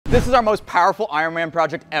This is our most powerful Iron Man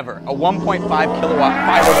project ever, a 1.5 kilowatt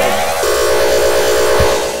fiber laser.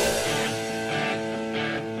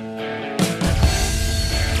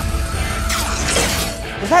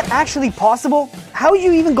 Is that actually possible? How would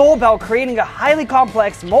you even go about creating a highly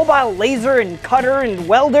complex mobile laser and cutter and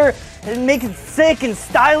welder and make it sick and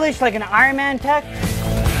stylish like an Iron Man tech?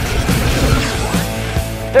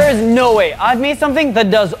 There is no way I've made something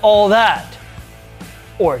that does all that.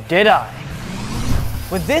 Or did I?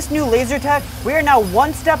 With this new laser tech, we are now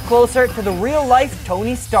one step closer to the real-life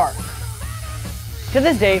Tony Stark. To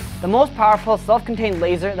this day, the most powerful self-contained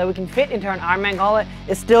laser that we can fit into an Iron Man gauntlet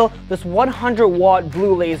is still this 100-watt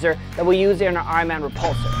blue laser that we use in our Iron Man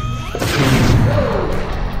repulsor.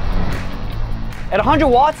 At 100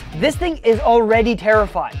 watts, this thing is already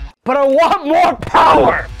terrifying. But I want more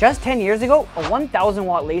power! Just 10 years ago, a 1,000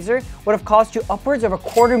 watt laser would have cost you upwards of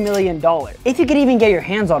 $250,000, if you could even get your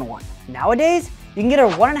hands on one. Nowadays, you can get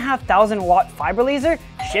a 1,500 watt fiber laser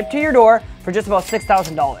shipped to your door for just about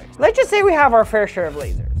 $6,000. Let's just say we have our fair share of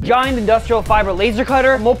lasers. Giant industrial fiber laser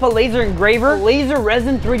cutter, MOPA laser engraver, laser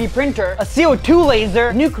resin 3D printer, a CO2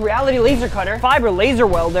 laser, nuke reality laser cutter, fiber laser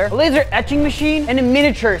welder, a laser etching machine, and a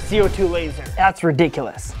miniature CO2 laser. That's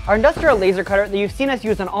ridiculous. Our industrial laser cutter that you've seen us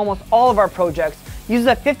use on almost all of our projects uses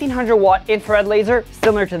a 1,500 watt infrared laser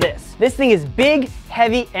similar to this. This thing is big,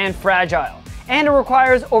 heavy, and fragile. And it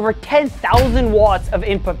requires over 10,000 watts of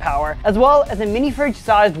input power, as well as a mini fridge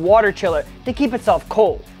sized water chiller to keep itself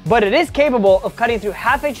cold. But it is capable of cutting through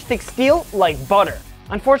half-inch thick steel like butter.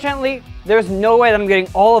 Unfortunately, there's no way that I'm getting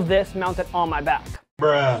all of this mounted on my back.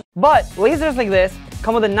 Bruh. But lasers like this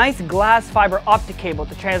come with a nice glass fiber optic cable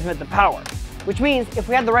to transmit the power, which means if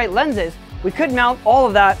we had the right lenses, we could mount all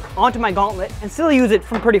of that onto my gauntlet and still use it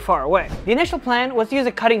from pretty far away. The initial plan was to use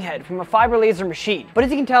a cutting head from a fiber laser machine, but as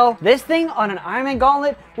you can tell, this thing on an Iron Man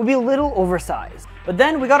gauntlet would be a little oversized. But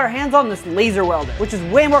then we got our hands on this laser welder, which is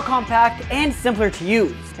way more compact and simpler to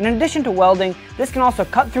use. And in addition to welding, this can also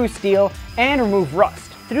cut through steel and remove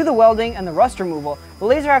rust. To do the welding and the rust removal, the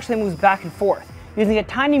laser actually moves back and forth, using a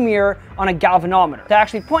tiny mirror on a galvanometer to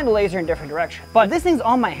actually point the laser in different directions. But if this thing's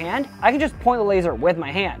on my hand, I can just point the laser with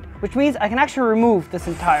my hand, which means I can actually remove this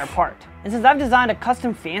entire part. And since I've designed a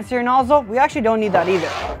custom fancier nozzle, we actually don't need that either.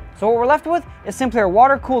 So what we're left with is simply our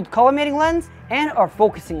water-cooled collimating lens and our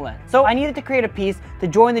focusing lens. So I needed to create a piece to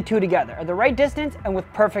join the two together at the right distance and with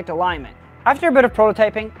perfect alignment. After a bit of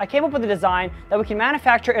prototyping, I came up with a design that we can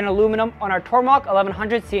manufacture in aluminum on our Tormach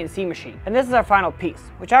 1100 CNC machine. And this is our final piece,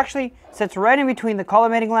 which actually sits right in between the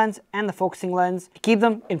collimating lens and the focusing lens to keep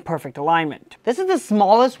them in perfect alignment. This is the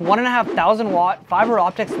smallest 1,500 watt fiber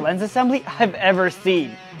optics lens assembly I've ever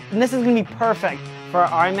seen. And this is going to be perfect for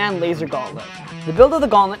our Iron Man laser gauntlet. The build of the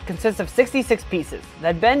gauntlet consists of 66 pieces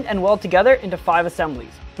that bend and weld together into 5 assemblies.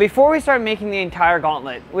 Before we start making the entire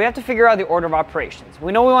gauntlet, we have to figure out the order of operations.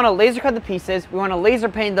 We know we want to laser cut the pieces, we want to laser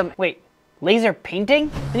paint them. Wait, laser painting?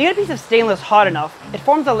 When you get a piece of stainless hot enough, it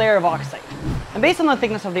forms a layer of oxide. And based on the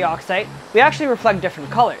thickness of the oxide, we actually reflect different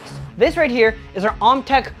colors. This right here is our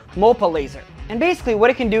Olmstead MOPA laser. And basically what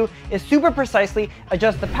it can do is super precisely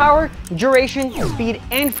adjust the power, duration, speed,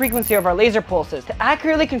 and frequency of our laser pulses to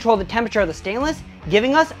accurately control the temperature of the stainless,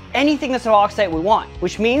 giving us any thickness of oxide we want,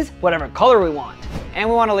 which means whatever color we want. And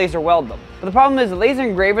we want to laser weld them. But the problem is the laser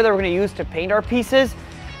engraver that we're going to use to paint our pieces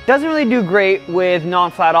doesn't really do great with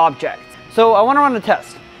non-flat objects. So I want to run a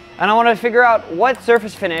test, and I want to figure out what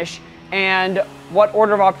surface finish and what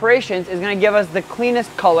order of operations is going to give us the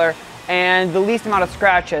cleanest color and the least amount of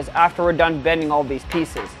scratches after we're done bending all these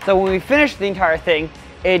pieces. So when we finish the entire thing,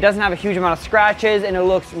 it doesn't have a huge amount of scratches and it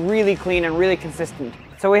looks really clean and really consistent.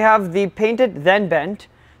 So we have the painted then bent,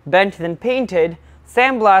 bent then painted,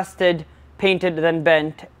 sandblasted, painted then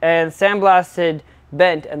bent, and sandblasted,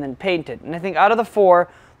 bent, and then painted. And I think out of the 4,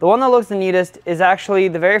 the one that looks the neatest is actually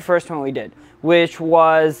the very first one we did, which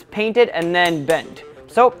was painted and then bent.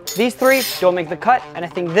 So these 3 don't make the cut, and I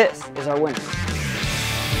think this is our winner.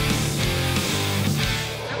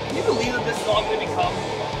 Can you believe that this is all going to become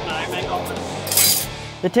an Iron Man gauntlet?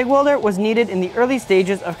 The TIG welder was needed in the early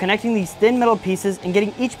stages of connecting these thin metal pieces and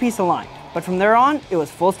getting each piece aligned. But from there on, it was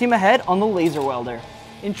full steam ahead on the laser welder.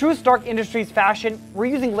 In true Stark Industries fashion, we're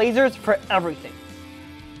using lasers for everything.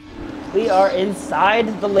 We are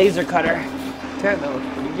inside the laser cutter. Okay, that looks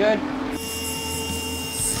pretty good.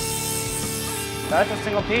 That's a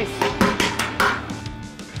single piece.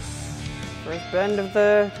 First bend of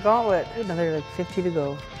the gauntlet. Another like 50 to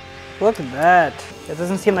go. Look at that. It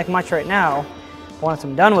doesn't seem like much right now, but once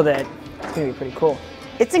I'm done with it, it's gonna be pretty cool.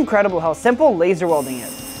 It's incredible how simple laser welding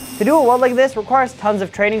is. To do a weld like this requires tons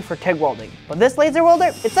of training for TIG welding, but this laser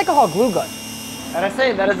welder, it's like a hot glue gun. And I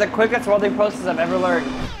say, that is the quickest welding process I've ever learned.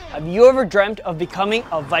 Have you ever dreamt of becoming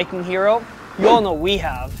a Viking hero? You all know we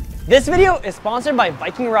have. This video is sponsored by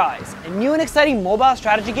Viking Rise, a new and exciting mobile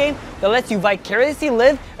strategy game that lets you vicariously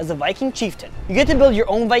live as a Viking chieftain. You get to build your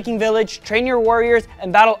own Viking village, train your warriors,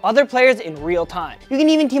 and battle other players in real time. You can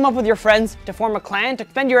even team up with your friends to form a clan to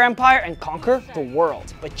defend your empire and conquer the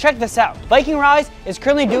world. But check this out, Viking Rise is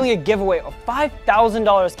currently doing a giveaway of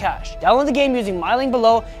 $5,000 cash. Download the game using my link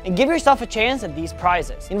below and give yourself a chance at these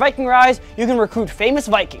prizes. In Viking Rise, you can recruit famous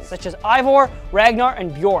Vikings such as Ivor, Ragnar,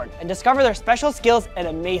 and Bjorn and discover their special skills and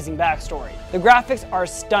amazing backstory. The graphics are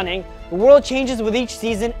stunning, the world changes with each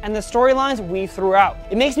season, and the storylines weave throughout.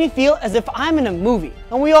 It makes me feel as if I'm in a movie,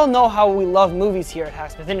 and we all know how we love movies here at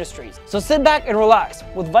Hacksmith Industries. So sit back and relax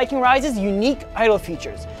with Viking Rise's unique idle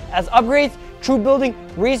features, as upgrades, troop building,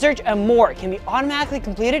 research, and more can be automatically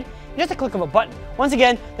completed in just a click of a button. Once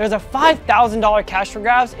again, there's a $5,000 cash for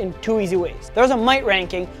grabs in 2 easy ways. There's a Nite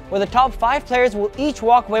ranking where the top 5 players will each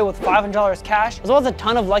walk away with $500 cash, as well as a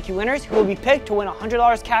ton of lucky winners who will be picked to win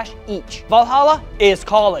 $100 cash each. Valhalla is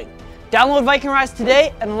calling. Download Viking Rise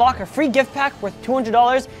today and unlock a free gift pack worth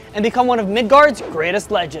 $200 and become one of Midgard's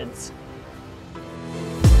greatest legends.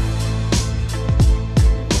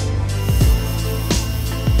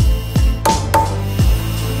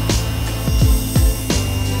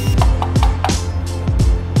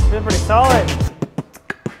 Feels pretty solid.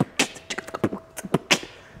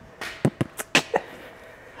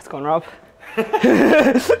 Let's go, Rob.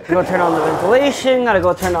 Go turn on the ventilation, gotta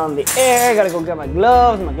go turn on the air, gotta go get my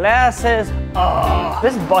gloves, my glasses. Oh,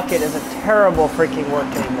 this bucket is a terrible freaking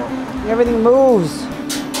work table. Everything moves.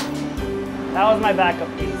 That was my backup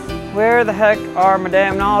piece. Where the heck are my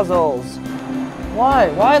damn nozzles? Why?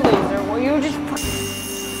 Why, laser? Well, you just...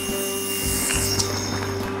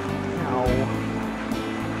 No.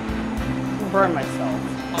 I'll burn myself.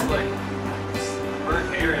 Smells like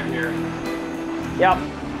burnt hair in here. Yep.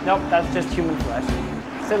 Nope, that's just human flesh.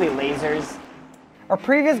 Silly lasers. Our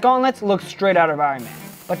previous gauntlets looked straight out of Iron Man,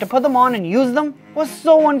 but to put them on and use them was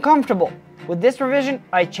so uncomfortable. With this revision,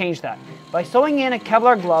 I changed that by sewing in a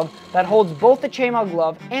Kevlar glove that holds both the chainmail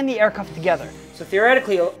glove and the air cuff together. So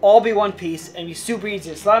theoretically, it'll all be one piece and be super easy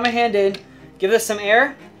to slide my hand in, give this some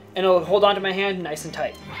air, and it'll hold onto my hand nice and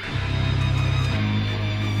tight.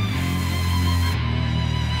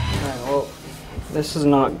 Alright, well, this is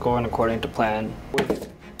not going according to plan. With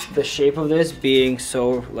the shape of this being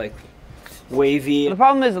so like wavy. The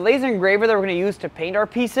problem is the laser engraver that we're going to use to paint our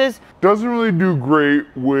pieces doesn't really do great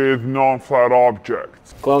with non-flat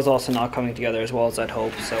objects. Gloves also not coming together as well as I'd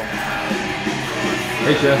hope, so.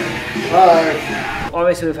 Hey Jeff. Hi.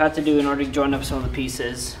 Obviously we've had to do, in order to join up some of the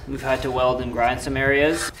pieces, we've had to weld and grind some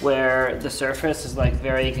areas where the surface is like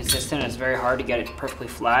very inconsistent and it's very hard to get it perfectly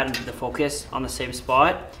flat and the focus on the same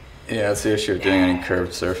spot. Yeah, that's the issue of doing any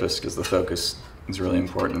curved surface because the focus is really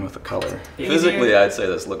important with the color. Physically, I'd say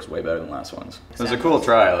this looks way better than the last ones. It was a cool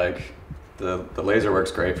try. Like the laser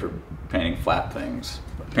works great for painting flat things.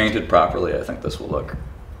 Painted properly, I think this will look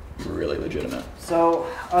really legitimate. So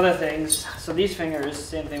other things, so these fingers,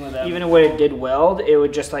 same thing with them. Even when it did weld, it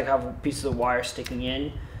would just like have pieces of wire sticking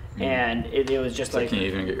in, and it was just like. Can you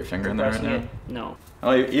even get your finger in there right now? No.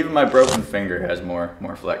 Oh, even my broken finger has more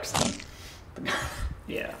flex than.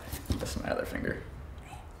 Yeah. That's my other finger.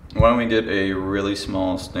 Why don't we get a really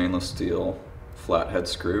small stainless steel flathead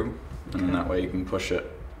screw, and then that way you can push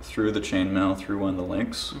it through the chainmail, through one of the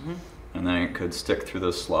links, and then it could stick through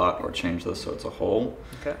this slot or change this so it's a hole.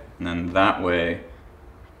 Okay. And then that way,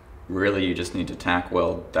 really you just need to tack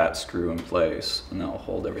weld that screw in place, and that'll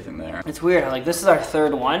hold everything there. It's weird, like this is our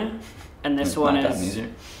third one, and this one is...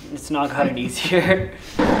 It's not gotten easier.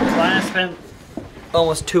 Lana spent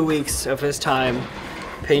almost 2 weeks of his time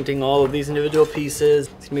painting all of these individual pieces.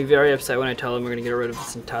 He's gonna be very upset when I tell him we're gonna get rid of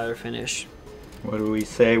this entire finish. What do we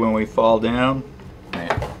say when we fall down? Is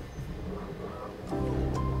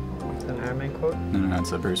that an Iron Man quote? No,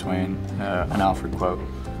 it's a Bruce Wayne, an Alfred quote.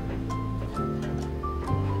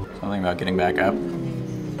 Something about getting back up.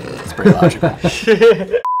 It's pretty logical.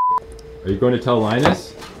 Are you going to tell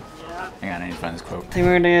Linus? Yeah. Hang on, I need to find this quote. I think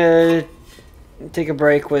we're gonna take a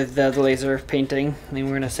break with the laser painting. I think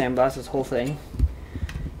we're gonna sandblast this whole thing.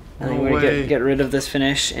 I think we're gonna get rid of this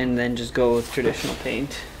finish and then just go with traditional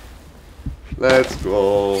paint. Let's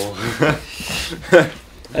go.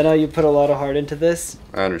 I know you put a lot of heart into this.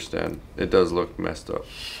 I understand. It does look messed up.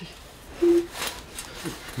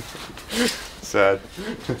 Sad.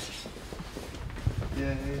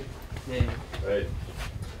 Yay. Yeah. Right.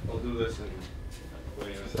 I'll do this in...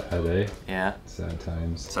 Sad, eh? Yeah. Sad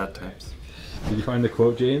times. Sad times. Did you find the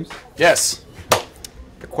quote, James? Yes.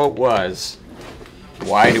 The quote was,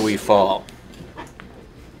 "Why do we fall?"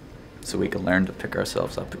 so we can learn to pick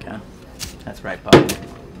ourselves up again. That's right, Bob.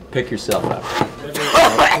 Pick yourself up.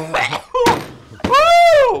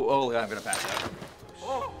 Oh, I'm gonna pass out.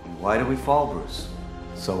 Why do we fall, Bruce?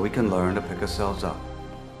 So we can learn to pick ourselves up.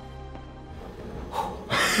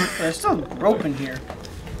 There's still rope in here.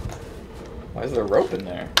 Why is there rope in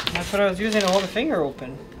there? That's what I was using to hold the finger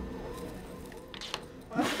open.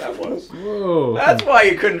 That was. Whoa. That's why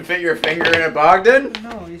you couldn't fit your finger in it, Bogdan.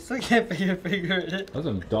 No, you still can't put your finger in it. That was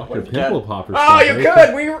some Dr. Pimple Popper Oh, stuff, you right?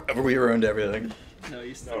 could! We ruined everything. No,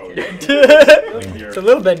 you still Oh, can't. yeah. It's a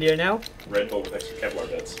little bendier now. Red Bull with extra Kevlar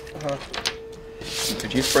bits.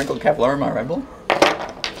 Did you sprinkle Kevlar in my Red Bull?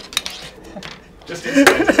 Just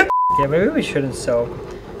instant. Yeah, maybe we shouldn't sew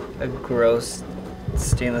a gross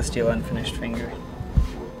stainless steel unfinished finger.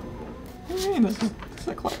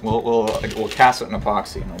 We'll cast it in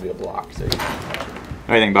epoxy and it'll be a block. So. What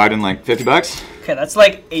do you think, Bogdan? Like $50? Okay, that's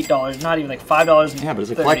like $8, not even like $5. Yeah, but it's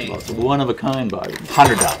a collectible. It's a one of a kind, Bogdan.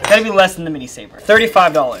 $100. Gotta be less than the mini saber.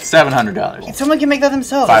 $35. $700. Someone can make that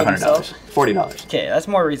themselves. $500. $40. Okay, that's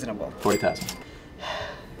more reasonable. 40,000.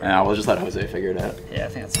 Nah, we'll just let Jose figure it out. Yeah, I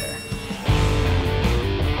think that's fair.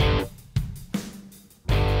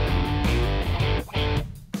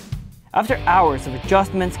 After hours of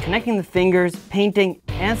adjustments, connecting the fingers, painting,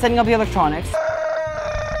 and setting up the electronics,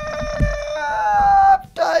 I'm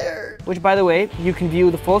tired. Which, by the way, you can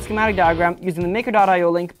view the full schematic diagram using the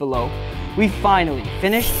maker.io link below. We finally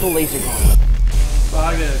finished the laser gauntlet.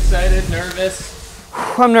 Bogdan, excited, nervous?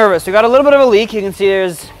 I'm nervous. We got a little bit of a leak. You can see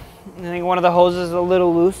there's, I think one of the hoses is a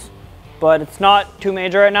little loose, but it's not too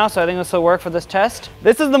major right now, so I think this will work for this test.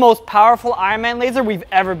 This is the most powerful Iron Man laser we've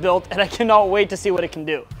ever built, and I cannot wait to see what it can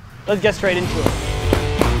do. Let's get straight into it.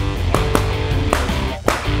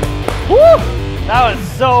 Woo! That was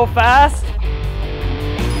so fast.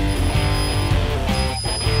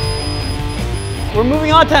 We're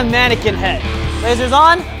moving on to a mannequin head. Lasers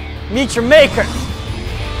on, meet your maker.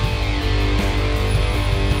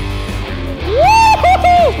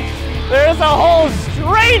 Woo! There's a hole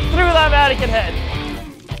straight through that mannequin head.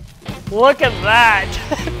 Look at that.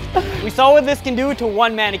 We saw what this can do to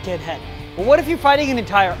one mannequin head. But what if you're fighting an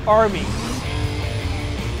entire army?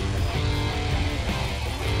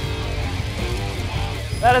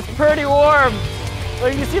 That is pretty warm.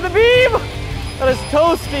 Look, you see the beam? That is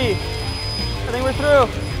toasty. I think we're through.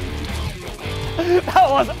 That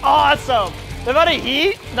was awesome. The amount of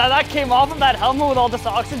heat that came off of that helmet with all this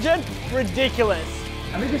oxygen, ridiculous.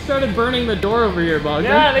 I think it started burning the door over here, Bogdan.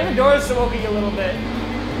 Yeah, I think the door is smoking a little bit.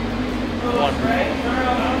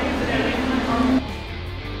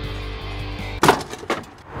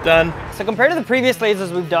 Done. So compared to the previous lasers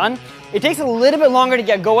we've done, it takes a little bit longer to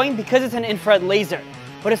get going because it's an infrared laser.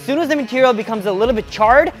 But as soon as the material becomes a little bit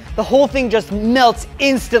charred, the whole thing just melts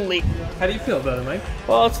instantly. How do you feel about it, Mike?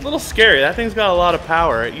 Well, it's a little scary. That thing's got a lot of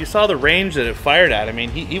power. You saw the range that it fired at. I mean,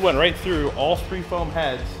 he went right through all three foam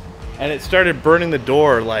heads, and it started burning the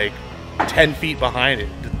door like 10 feet behind it.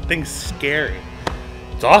 The thing's scary.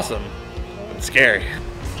 It's awesome. It's scary.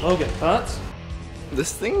 Logan, thoughts?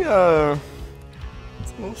 This thing,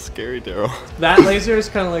 it's a little scary, Daryl. That laser is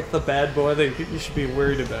kind of like the bad boy that you should be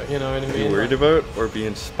worried about, you know what I mean? Be worried about or be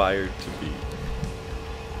inspired to be?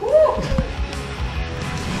 Woo!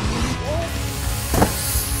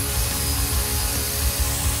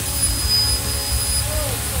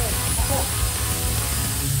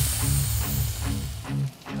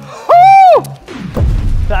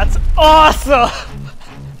 That's awesome!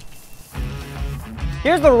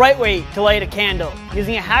 Here's the right way to light a candle,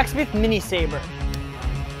 using a Hacksmith mini saber.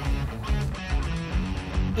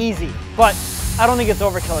 Easy, but I don't think it's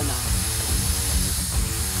overkill enough.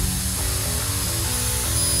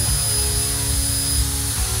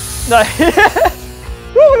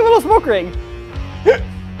 Woo, a little smoke ring.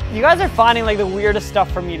 You guys are finding like the weirdest stuff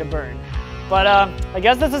for me to burn. But I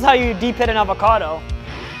guess this is how you deep hit an avocado.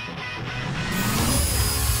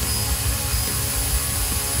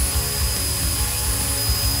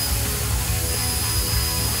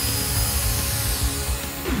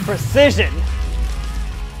 Precision.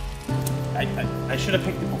 I should have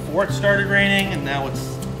picked it before it started raining, and now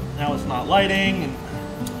it's not lighting. And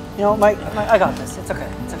You know, Mike, I got this. It's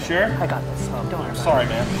okay. It's okay. Sure? I got this. Don't worry about sorry,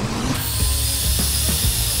 man. it.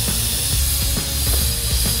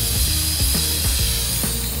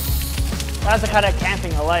 That's the kind of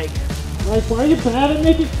camping I like. Like, why are you bad at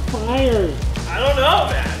making fires? I don't know,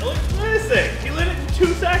 man. Look at this thing. He lit it in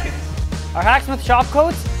 2 seconds. Our Hacksmith shop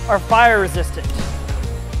coats are fire resistant,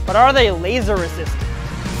 but are they laser resistant?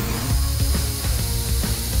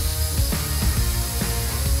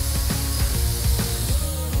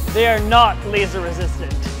 They are not laser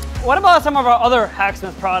resistant. What about some of our other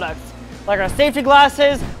Hacksmith products? like our safety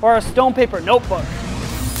glasses or our stone paper notebook.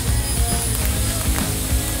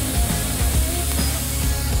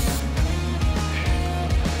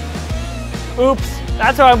 Oops,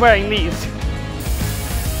 that's why I'm wearing these.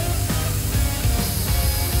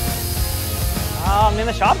 I mean,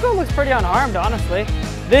 the shop girl looks pretty unharmed, honestly.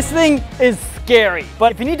 This thing is scary,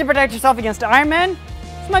 but if you need to protect yourself against Iron Man,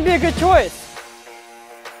 this might be a good choice.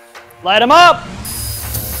 Light him up!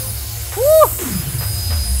 Woo!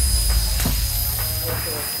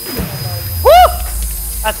 Woo!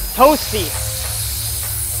 That's toasty.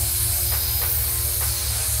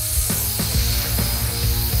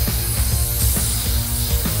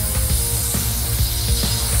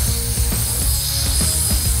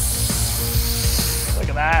 Look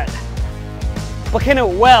at that. But can it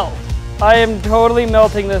weld? I am totally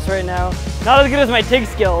melting this right now. Not as good as my TIG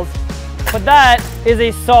skills, but that is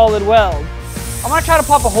a solid weld. I'm gonna try to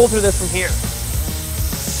pop a hole through this from here.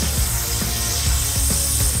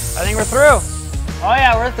 I think we're through. Oh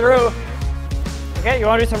yeah, we're through. Okay, you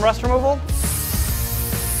wanna do some rust removal?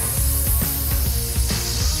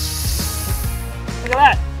 Look at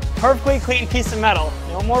that. Perfectly clean piece of metal.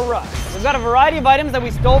 No more rust. We've got a variety of items that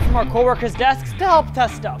we stole from our coworkers' desks to help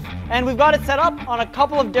test stuff. And we've got it set up on a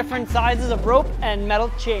couple of different sizes of rope and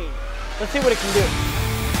metal chain. Let's see what it can do.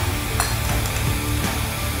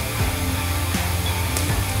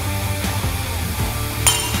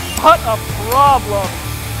 What a problem.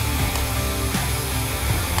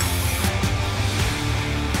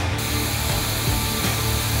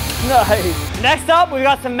 Nice. Next up, we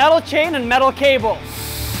got some metal chain and metal cable.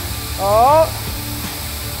 Oh.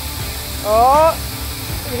 Oh.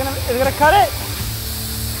 Is it gonna cut it?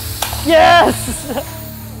 Yes!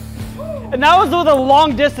 And that was with a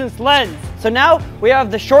long distance lens. So now we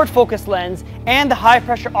have the short focus lens and the high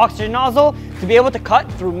pressure oxygen nozzle to be able to cut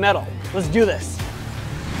through metal. Let's do this.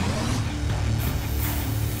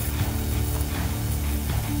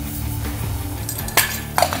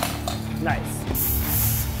 Nice.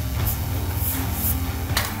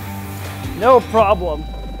 No problem.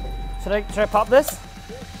 Should I pop this?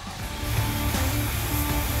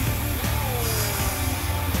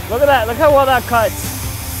 Look at that, look how well that cuts.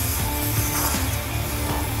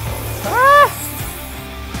 Ah!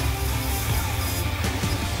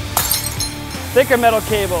 Thicker metal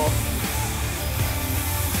cable.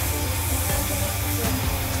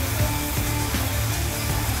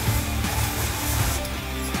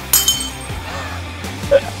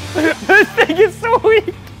 This thing is so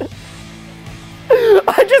weak.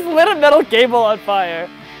 I just lit a metal cable on fire.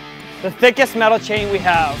 The thickest metal chain we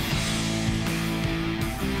have.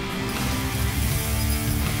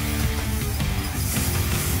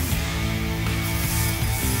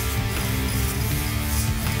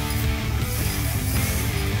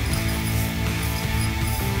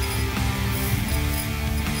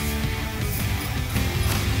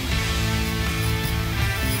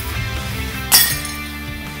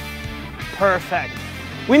 Perfect.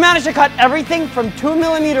 We managed to cut everything from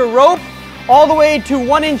 2mm rope all the way to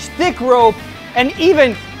 1-inch thick rope and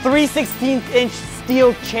even 3/16"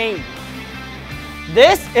 steel chain.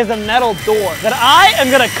 This is a metal door that I am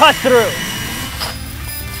gonna cut through.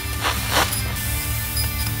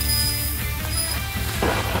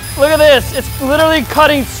 Look at this, it's literally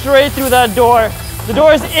cutting straight through that door. The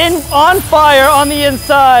door is on fire on the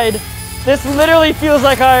inside. This literally feels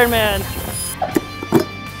like Iron Man.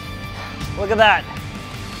 Look at that.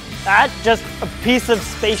 That's just a piece of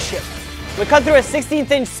spaceship. We cut through a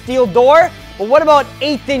 16th-inch steel door, but what about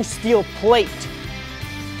 8th-inch steel plate?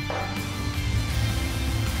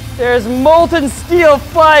 There's molten steel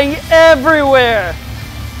flying everywhere.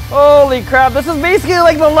 Holy crap, this is basically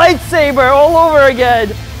like the lightsaber all over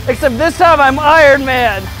again, except this time I'm Iron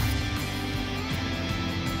Man.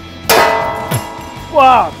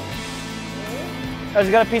 Wow. I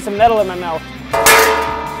just got a piece of metal in my mouth.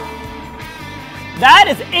 That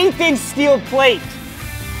is 8th-inch steel plate.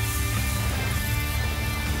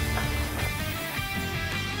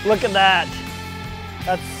 Look at that.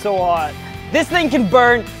 That's so hot. This thing can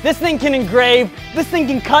burn, this thing can engrave, this thing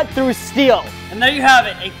can cut through steel. And there you have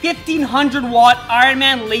it, a 1500-watt Iron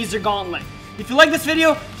Man laser gauntlet. If you like this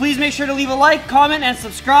video, please make sure to leave a like, comment, and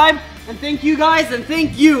subscribe. And thank you guys, and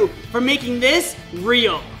thank you for making this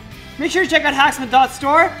real. Make sure to check out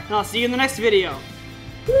hacksmith.store, and I'll see you in the next video.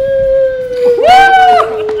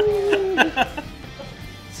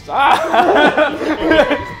 Stop!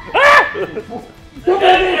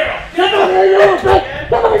 Get the